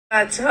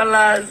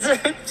Chinese.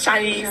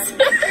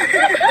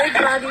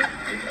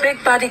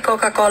 Big body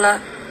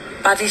Coca-Cola,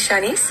 body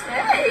Chinese.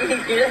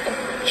 Hey.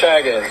 Try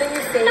again. Can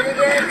you say it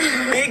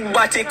again? Big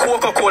body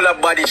Coca-Cola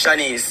body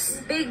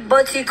Chinese. Big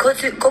body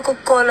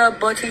Coca-Cola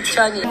body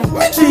Chinese.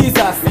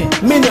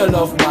 Mijeezas, me no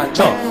love man.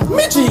 No.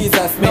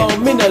 Mijeezas,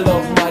 me no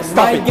love man.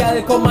 My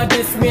girl come and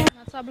diss me.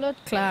 That's a blood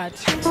clot.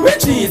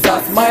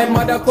 Mijeezas, my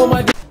mother come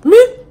and diss me.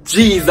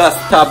 Mijeezas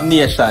Tab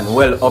Nation,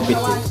 well up it.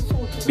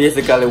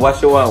 Basically,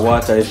 what you want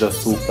water is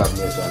just soup Tab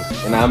Nation.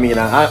 You know what I mean?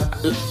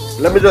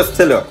 Let me just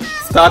tell you,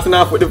 starting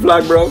off with the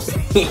vlog, bro.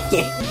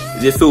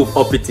 The soup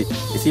up it. You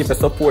see, if you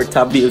support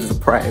Tabizzle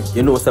Prime,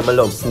 you know some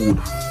love food.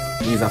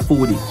 He's a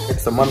foodie.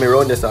 So mommy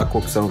around this I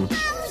cook some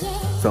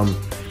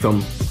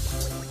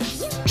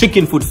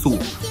chicken food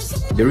soup.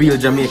 The real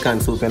Jamaican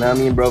soup, you know what I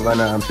mean, bro?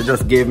 And she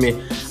just gave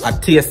me a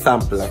taste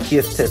sample, a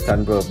taste test,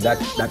 and bro, that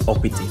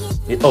uppity.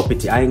 It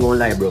uppity, I ain't gonna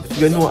lie, bro.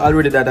 You know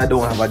already that I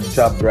don't have a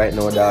job right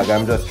now, dog.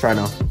 I'm just trying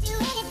to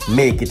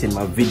make it in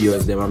my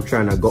videos, them. I'm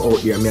trying to go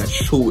out there, me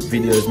shoot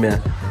videos, me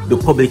do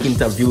public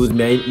interviews,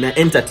 me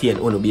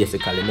entertain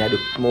basically. Me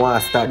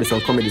want to start this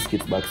on comedy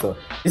skits back. So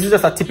this is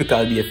just a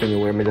typical day for me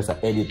where me just a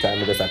edit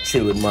and me just a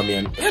chill with mommy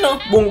and you know,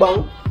 boom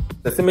bang.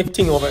 That's the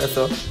thing over here,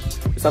 so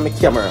this is my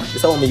camera. This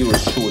is how me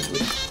use shoot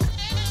with.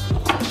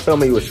 Tell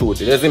me you will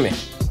shoot it, you see me?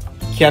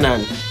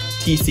 Canon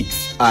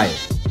T6i.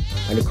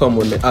 And it come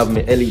with me, have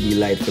me LED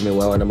light for me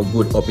while I'm a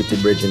good uppity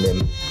bridge in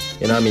them.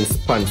 You know what I mean?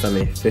 Sponsor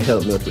me to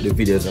help me out with the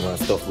videos and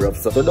stuff, bro.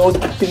 So don't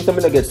think I'm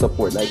gonna get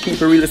support. Like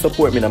people really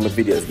support me in my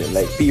videos, then.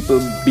 Like people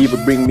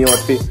bring me out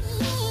to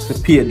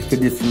pay for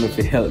this for me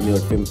to help me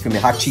out for me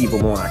achieve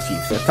what I want to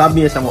achieve. So Tab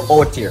Nation we're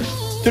out here.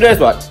 Today's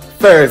what?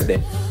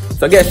 Thursday.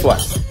 So guess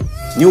what?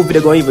 New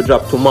video gonna even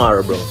drop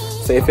tomorrow, bro.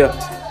 So if you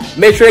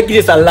make sure you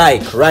give this a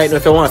like right now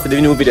if you want to see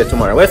the new video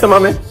tomorrow. Where's the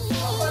mommy?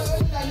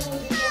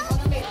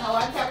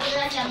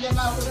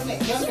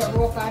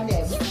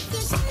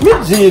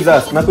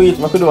 Mijeezas, I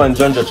could do one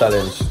Junjo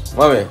challenge.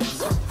 Mommy,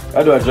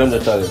 I do a Junjo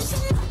challenge.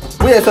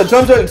 Wait, so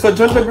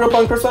Junjo grew up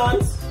on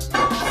croissants?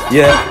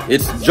 Yeah,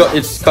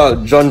 it's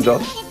called Junjo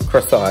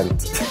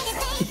croissant.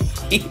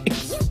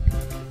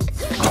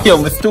 Yo,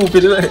 I'm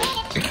stupid, isn't it?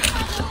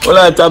 Well,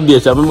 I tap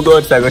this. I'm gonna go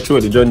outside and show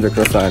the Junjo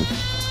croissant.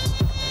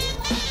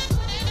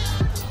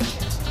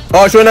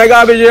 Oh, showing a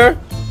garbage here?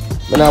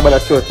 I'm not about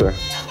to show it to her.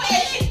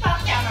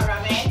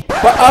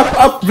 But I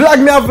vlog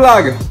me a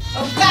vlog.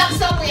 Vlog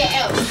somewhere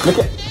else.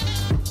 Okay.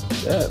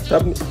 Yeah,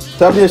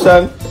 Tab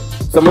Nation.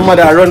 So my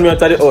mother run me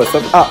out of the house.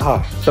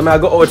 So I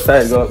go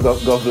outside, go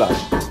vlog.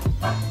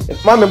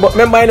 Mommy, but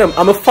remember them,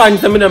 I'm a fan,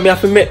 so I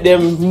have to make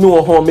them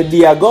know how my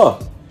day go.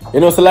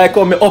 You know, so like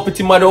how me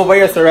uppity mother over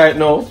here so right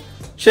now.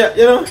 She,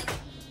 you know,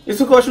 it's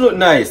because she look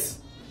nice.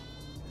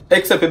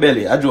 Except her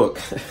belly, I joke.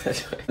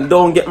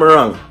 Don't get me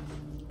wrong.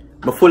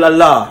 I'm full of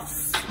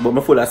laughs, but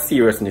I'm full of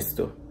seriousness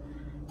too.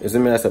 You see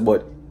me? I said,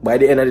 but by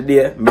the end of the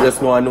day, I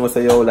just want to know,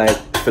 say, yo, like,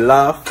 to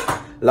laugh,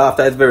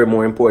 laughter is very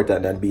more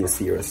important than being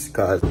serious.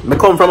 Because I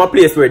come from a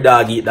place where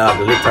dog eat dog,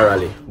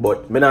 literally.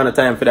 But I don't have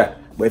time for that.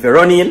 But if you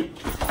run in,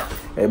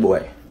 hey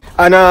boy.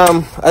 And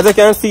as you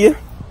can see,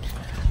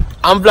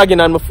 I'm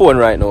vlogging on my phone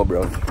right now,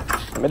 bro.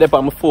 I'm up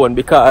on my phone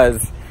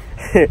because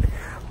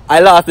I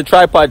lost the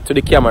tripod to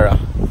the camera.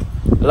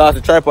 I lost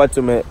the tripod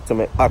to my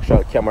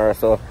actual camera,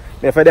 so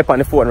if I dip on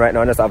the phone right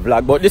now, that's a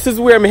vlog. But this is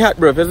where me hat,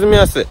 bro. You see me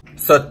I say?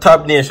 So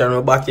Tab Nation,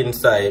 we're back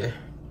inside.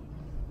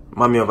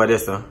 Mommy over there,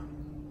 so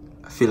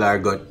I feel her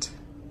gut.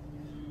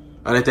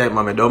 All the time,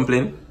 mommy,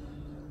 dumpling,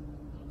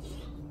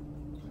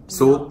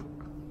 soup,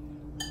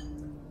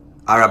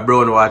 or a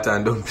brown water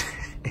and dumpling.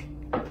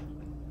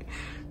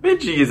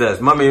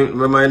 Mijeezas, mommy,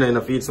 remind her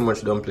not to eat so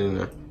much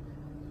dumpling.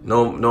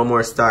 No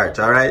more starch,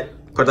 alright?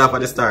 Cut off at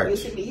the starch. You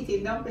should be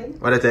eating dumpling.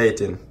 What are you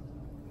eating?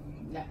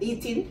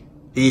 Eating.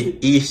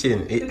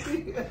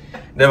 Eating.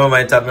 Never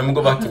mind, Tab. Let me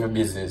go back to my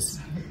business.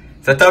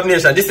 So Tab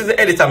Nation, this is the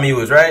editor I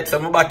use, right?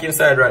 So I'm back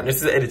inside right now. This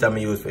is the editor I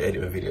use for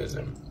editing my videos.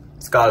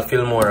 It's called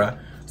Filmora.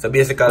 So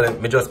basically,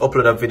 I just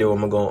upload a video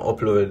I'm going to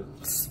upload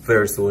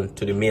very soon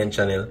to the main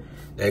channel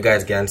that you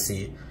guys can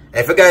see.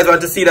 If you guys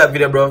want to see that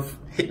video, bro,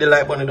 hit the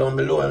like button down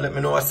below and let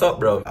me know what's up,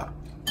 bro.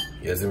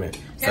 You see me?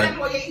 Tell them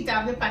what you eat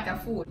of the pot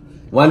of food.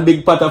 One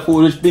big pot of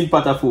food. Which big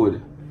pot of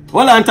food?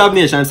 Well, on Tab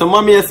Nation, so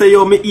mommy say,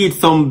 yo, me eat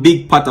some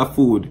big pot of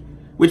food.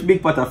 Which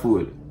big pot of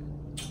food?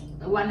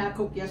 The one I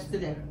cooked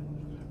yesterday.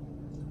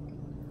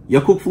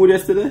 You cooked food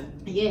yesterday?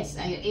 Yes,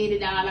 and you ate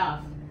it all off.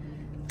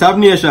 Tab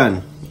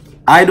Nation,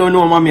 I don't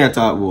know what mommy I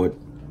talk about.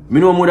 Me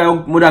know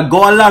would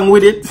go along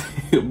with it,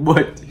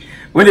 but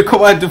when it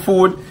come out to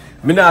food,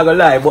 me not gonna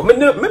lie. But me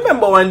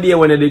remember one day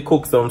when they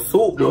cook some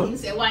soup, though. You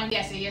say one day,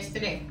 I say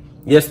yesterday.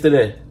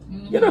 Yesterday?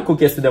 You don't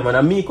cook yesterday, man.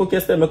 And me cook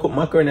yesterday, I cook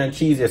macaroni and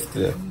cheese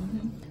yesterday.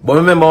 But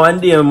remember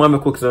one day when mommy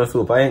cooked some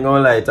soup, I ain't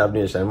gonna lie, Tab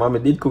Nation. Mommy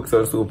did cook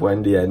some soup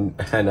one day and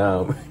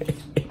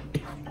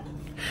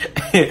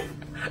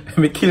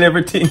me kill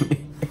everything.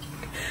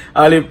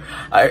 all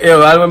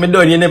when me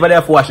done, you never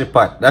have to wash the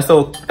pot. That's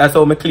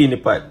how me clean the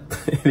pot.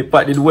 The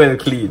pot is well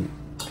clean.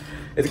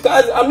 It's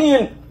because I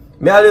mean,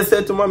 me always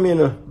say to mommy, you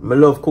know, I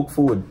love cook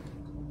food.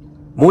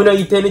 I don't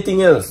eat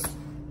anything else.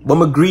 But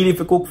I'm greedy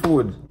for cook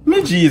food.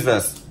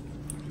 Mijeezas.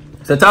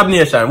 So Tab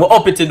Nation, what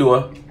up it to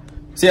do?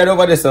 See it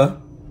over there, sir?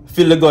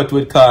 Fill the gut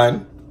with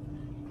corn.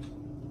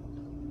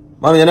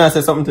 Mommy, you know,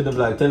 say something to the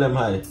vlog. Tell them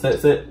hi.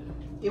 Say.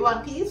 You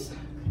want peas?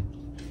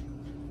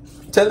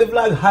 Tell the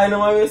vlog hi now,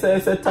 mommy. Say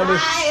Tabby.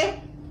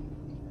 Hi.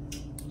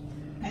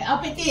 Hey,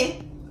 up it here.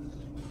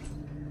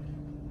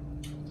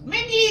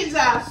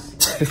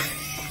 Mijeezas.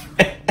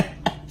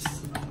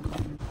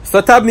 So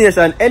Tab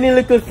Nation, any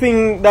little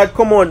thing that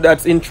come out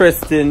that's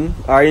interesting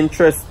or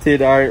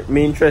interested or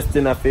me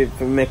interesting if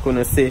make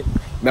una say,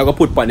 I'm gonna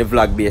put on the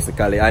vlog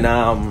basically.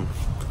 And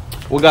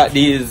we got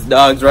these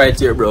dogs right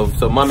here, bro.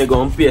 So mommy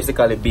gonna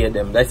basically beat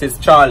them. This is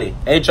Charlie.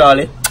 Hey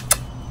Charlie.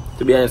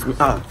 To be honest,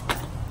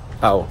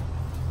 ow.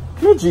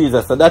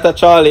 Mijeezas, so that's a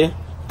Charlie.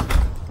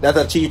 That's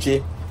a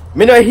Chichi.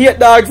 Me no hate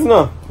dogs,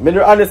 no. Me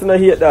no honestly no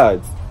hate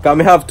dogs. Cause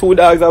me have 2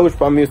 dogs I wish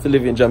from used to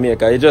live in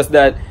Jamaica. It's just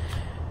that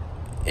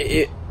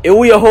it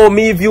way how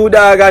me view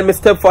dog and my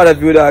stepfather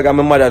view dog and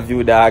my mother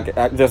view dog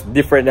just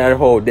different than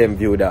how them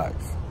view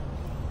dogs.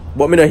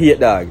 But me no hate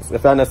dogs,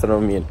 if you understand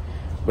what I mean.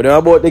 But I'm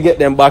about to get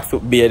them box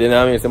up beard, you know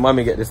what I mean? So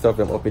mommy get the stuff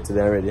them up it to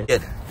them already.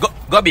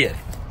 Go beard.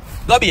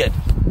 Go beard.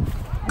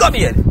 Go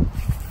beard.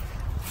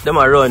 Them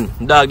a run.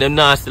 Dog them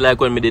nasty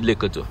like when me did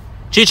liquor too.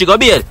 Chichi, go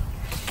beard.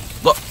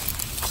 Go.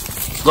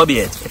 Go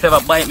beard. If you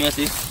ever bite me, you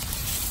see.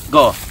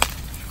 Go.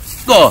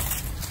 Go.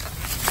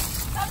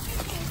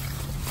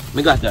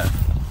 Me got that.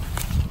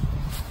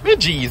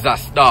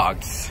 Mijeezas,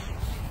 dogs.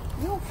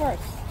 You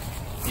first.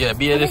 Yeah,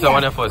 be this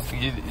one of first.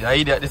 You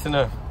idiot, this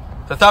enough.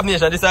 So Tab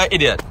Nation, this is an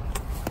idiot.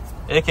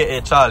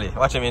 AKA Charlie.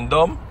 Watch him in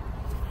dumb.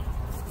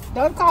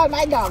 Don't call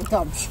my dog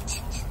dumb.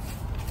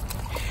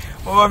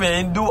 What I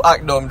mean, he do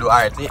act dumb, do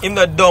alright. Him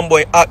not dumb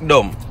boy, act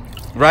dumb.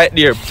 Right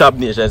there, Tab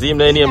Nation. See him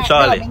the name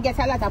Charlie. He gets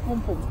a lot of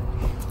pum pum.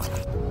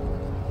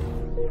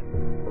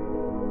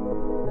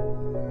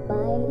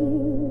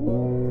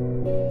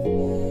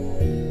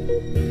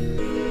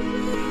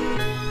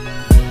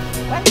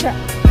 What's that?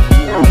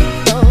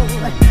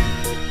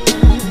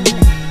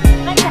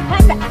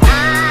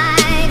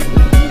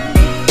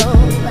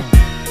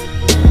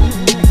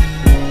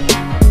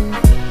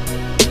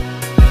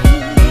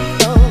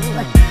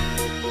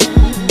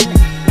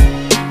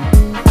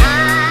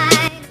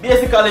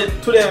 Basically,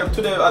 today,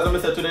 as I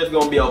said, today is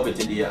gonna be up with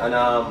today. And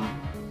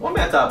what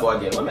may I talk about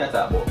again? What may I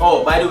talk about?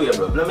 Oh, by the way,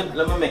 bro, let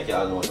me make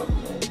y'all know something.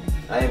 Man.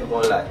 I ain't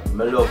gonna lie, I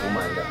love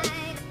woman, guys.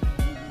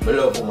 I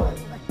love woman.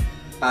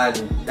 And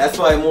that's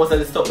why most of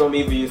the stuff that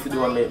me used to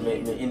do on my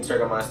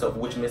Instagram and stuff,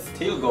 which me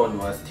still gonna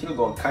do and still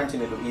gonna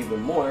continue to do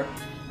even more.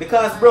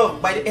 Because bro,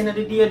 by the end of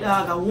the day,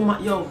 dog, a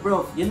woman, yo,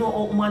 bro, you know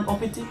how woman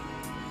up it?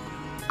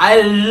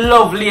 I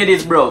love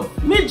ladies, bro.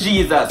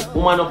 Mijeezas,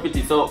 woman up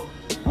it. So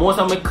most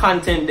of my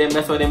content them,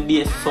 that's why them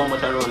base so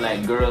much around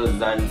like girls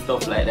and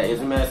stuff like that.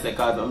 It's me I say,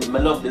 cause I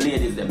love the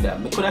ladies them there.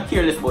 I couldn't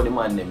care less about the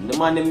man them. The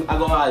man them I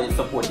go always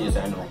support you, so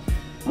I know.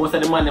 Most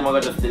of the man them I go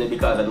just do it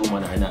because of the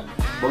woman or not.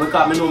 But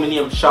because I know my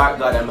name Shark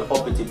God and my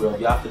uppity, bro,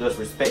 you have to just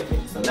respect me.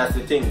 So that's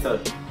the thing. So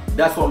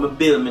that's what I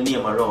build my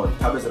name around.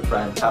 Tabizzle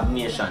Prime, Tab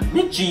Nation.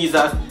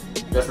 Mijeezas,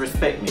 just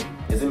respect me.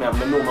 You see me? I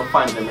know my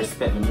fans them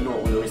respect me. I know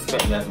who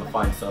respect me as my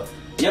fans. So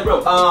yeah,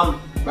 bro. I'm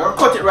gonna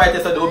cut it right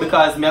there though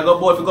because I go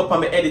both go up on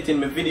my editing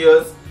my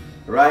videos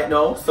right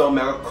now. So I'm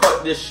gonna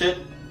cut this shit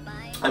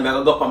and I'm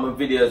gonna go up on my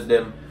videos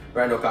them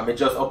right now because I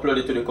just upload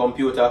it to the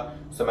computer.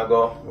 So I'm gonna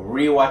go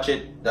rewatch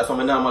it. That's what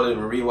I normally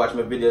do, rewatch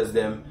my videos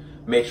them.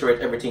 Make sure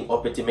everything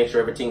uppity, make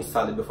sure everything's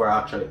solid before I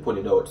actually put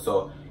it out.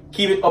 So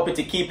keep it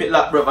uppity, keep it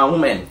locked, brother and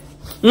woman.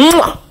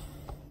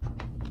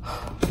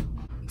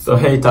 So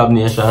hey Tab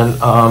Nation,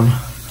 I'm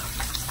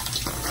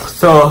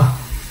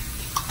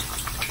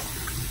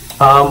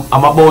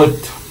about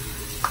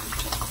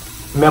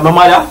me and my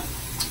mother.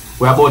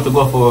 We're about to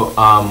go for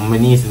my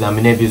nieces and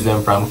my nephews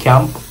them from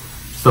camp.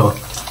 So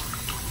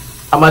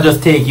I'ma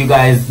just take you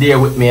guys there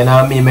with me and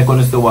I may make on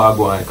the what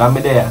go on. Come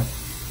there.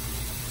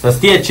 So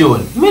stay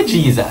tuned.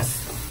 Mijeezas.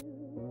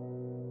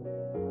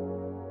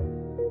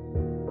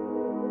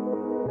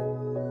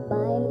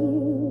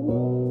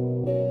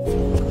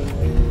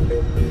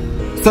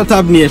 So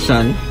Tab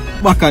Nation,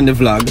 back on the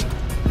vlog.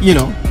 You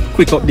know,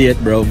 quick update,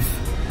 bro.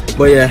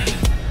 But yeah,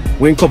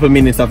 we're in a couple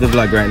minutes of the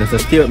vlog right now, so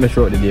stay with me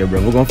throughout the day,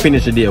 bro. We're gonna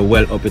finish the day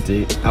well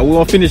uppity. And we're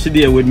gonna finish the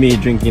day with me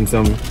drinking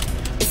some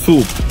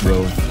soup,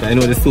 bro. I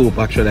know the soup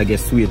actually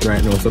gets sweet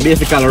right now. So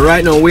basically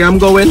right now where I'm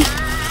going,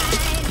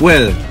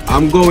 well,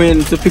 I'm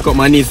going to pick up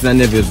my nieces and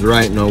nephews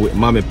right now with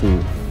Mommy Poo.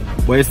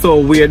 But it's so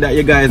weird that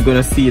you guys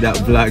gonna see that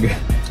vlog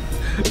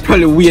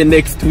probably way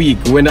next week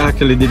when I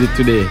actually did it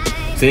today.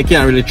 So you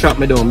can't really trap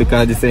me down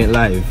because this ain't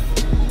live.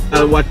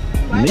 And what?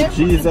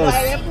 Mijeezas.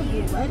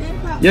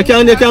 You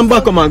can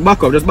back up, man.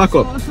 Back up. Just back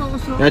up.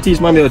 I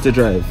teach mommy how to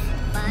drive.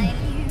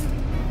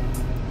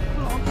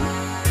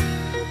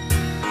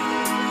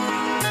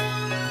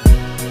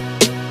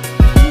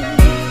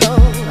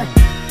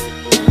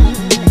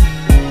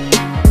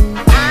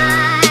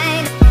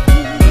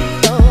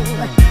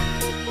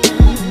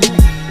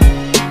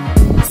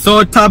 So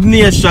Yo, Tab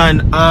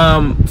Nation.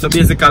 So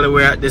basically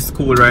we're at this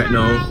school right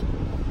now.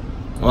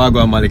 Oh, I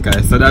go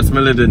Malachi. So that's my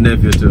little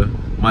nephew too,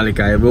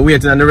 Malachi. We're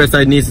waiting on the rest of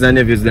the nieces and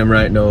nephews them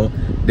right now.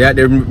 They're at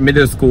the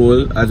middle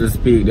school as we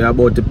speak. They're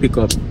about to pick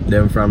up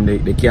them from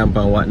the camp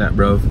and whatnot,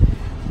 bro.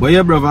 But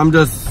yeah, bro, I'm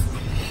just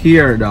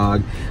here,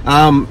 dog.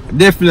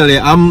 Definitely,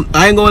 I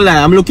ain't gonna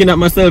lie, I'm looking at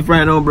myself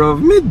right now, bro.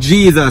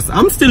 Mijeezas,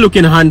 I'm still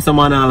looking handsome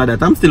and all of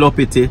that. I'm still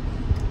uppity,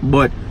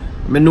 but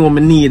I know I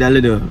need a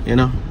little, you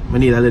know, I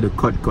need a little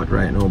cut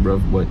right now, bro.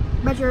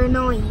 But you're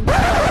annoying.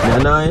 You're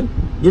annoying?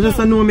 You just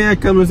know me, I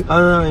come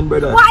annoying,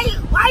 brother. Why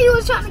you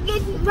was trying to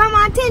get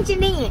my attention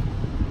then?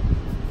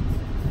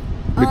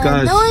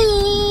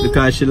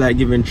 Because she like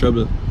giving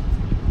trouble.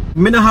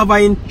 Me not have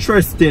an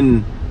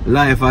interesting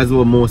life as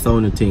well most I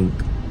want to think.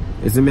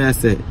 You see me I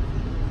say?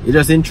 It's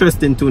just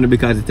interesting to me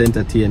because it's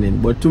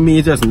entertaining. But to me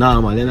it's just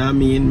normal. You know what I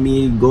mean?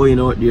 Me going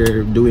out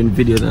there doing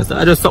videos and stuff.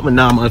 It's just something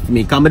normal for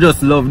me. Because I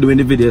just love doing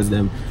the videos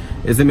them.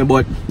 You see me?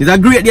 But it's a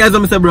great day as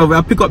I say, bro.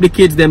 I pick up the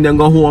kids them, then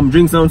go home,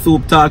 drink some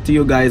soup, talk to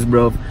you guys,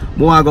 bro.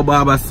 I want to go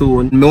barber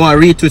soon. I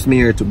want to retwist my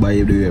hair too, by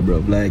the way, bro.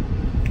 Like,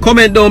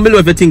 comment down below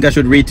if you think I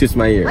should retwist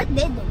my hair. What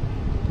did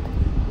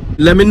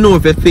they? Let me know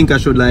if you think I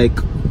should like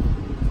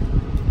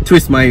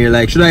twist my hair.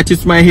 Like, should I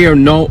twist my hair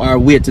now or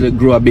wait till it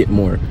grow a bit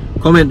more?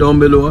 Comment down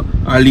below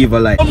or leave a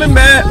like. Me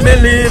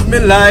live my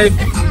life.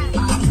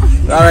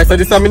 Alright, so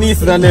this are my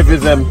nieces and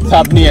nephews,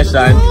 Tab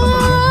Nation.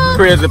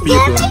 Crazy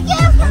people.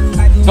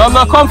 So I'm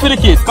not come for the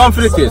kiss,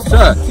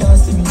 sure.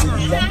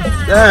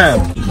 Damn.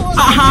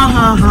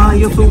 Ha,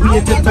 you feel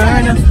weird to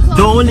burn.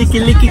 Don't lick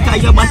it,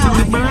 cause your body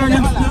will burn.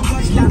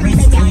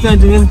 You're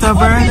doing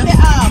tavern.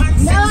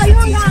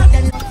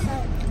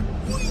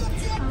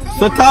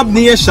 So Tab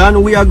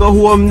Nation, we are go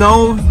home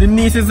now. The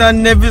nieces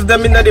and nephews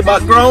them in the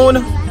background.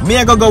 Me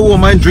I go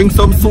home and drink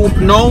some soup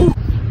now.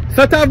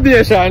 So Tab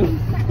Nation,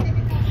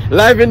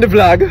 live in the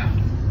vlog.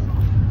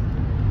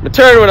 I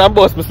turn around and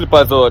bust my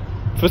slippers out.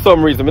 For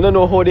some reason, I don't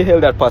know how the hell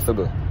that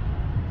possible.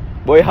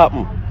 But it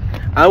happened.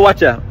 And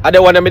watch ya, I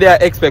don't want me there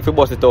expect to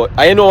bust it out.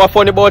 And you know what's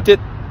funny about it?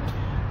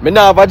 I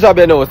now have a job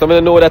you know, so I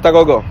don't know that I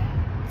go.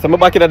 So I'm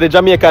back in the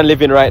Jamaican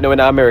living right now in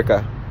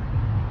America.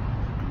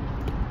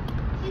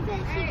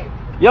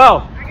 Yo!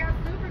 I got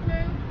super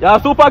glue. You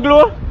have super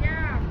glue?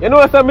 Yeah. You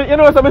know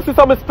something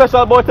something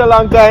special about a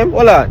long time?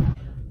 Hold on.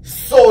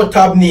 So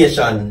Tab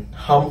Nation,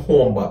 I'm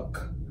home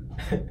back.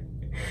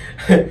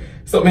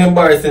 Something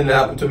embarrassing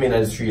happened to me in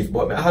the streets,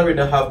 but I already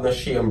have no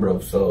shame, bro.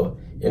 So,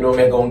 you know,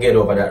 me gonna get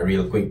over that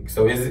real quick.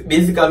 So,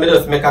 basically, me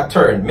just make a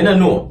turn. Me don't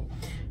know.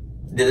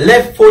 The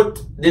left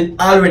foot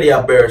did already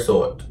a burst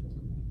out.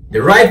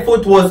 The right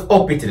foot was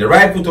uppity. The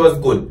right foot was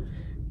good.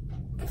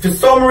 For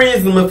some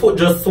reason, my foot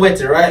just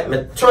sweaty, right?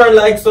 Me turn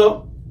like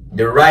so.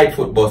 The right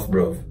foot bust,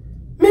 bro.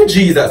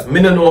 Mijeezas,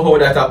 me don't know how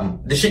that happened.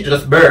 The shit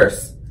just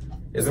burst.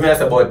 It's me I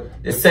say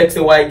about the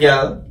sexy white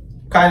girl.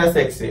 Kinda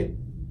sexy.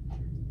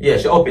 Yeah,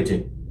 she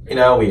uppity. In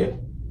a way.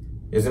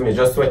 You see me,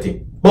 just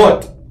sweaty.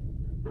 But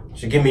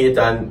she give me it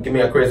and give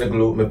me a crazy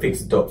glue, me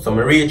fix it up. So I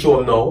reach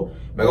home now,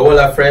 I go hold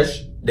her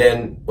fresh,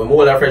 then when I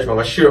hold her fresh, I'm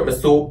gonna share up my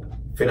soup,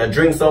 finna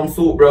drink some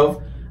soup,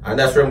 bro. And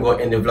that's where I'm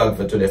gonna end the vlog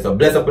for today. So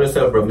bless up on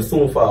yourself, bro. Me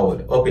soon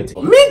forward. Up it.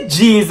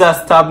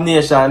 Mijeezas, Tab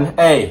Nation.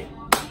 Hey,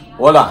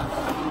 hold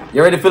on.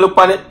 You ready to look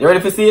on it? You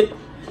ready to see it?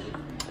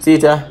 See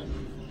it, yeah?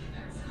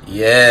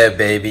 Yeah,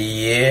 baby.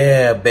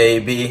 Yeah,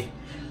 baby.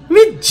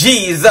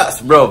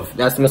 Mijeezas, bro.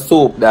 That's my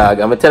soup, dog.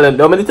 I'm gonna tell him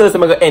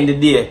I'm gonna end the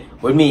day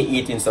with me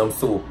eating some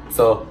soup.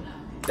 So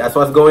that's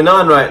what's going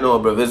on right now,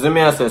 bro. Visit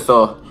me, I say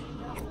so.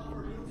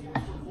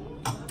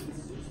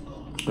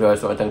 We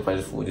also want to thank you for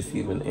this food this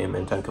evening.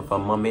 Amen. Thank you for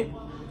mommy.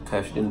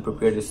 Because she didn't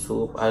prepare this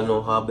soup, I don't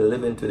know how I'll be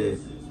living today.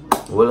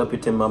 Well up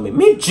with him, mommy.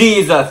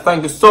 Mijeezas,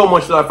 thank you so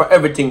much, Lord, for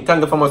everything.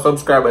 Thank you for my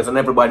subscribers and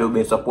everybody who's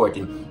been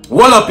supporting.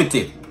 Well up with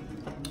it.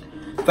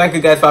 Thank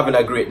you guys for having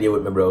a great day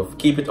with me, bro.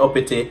 Keep it up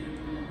with it.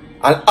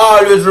 And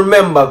always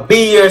remember,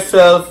 be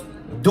yourself,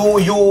 do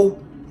you,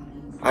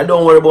 and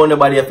don't worry about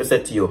nobody if I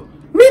say to you.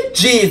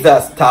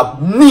 Mijeezas,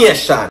 Tab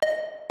Nation.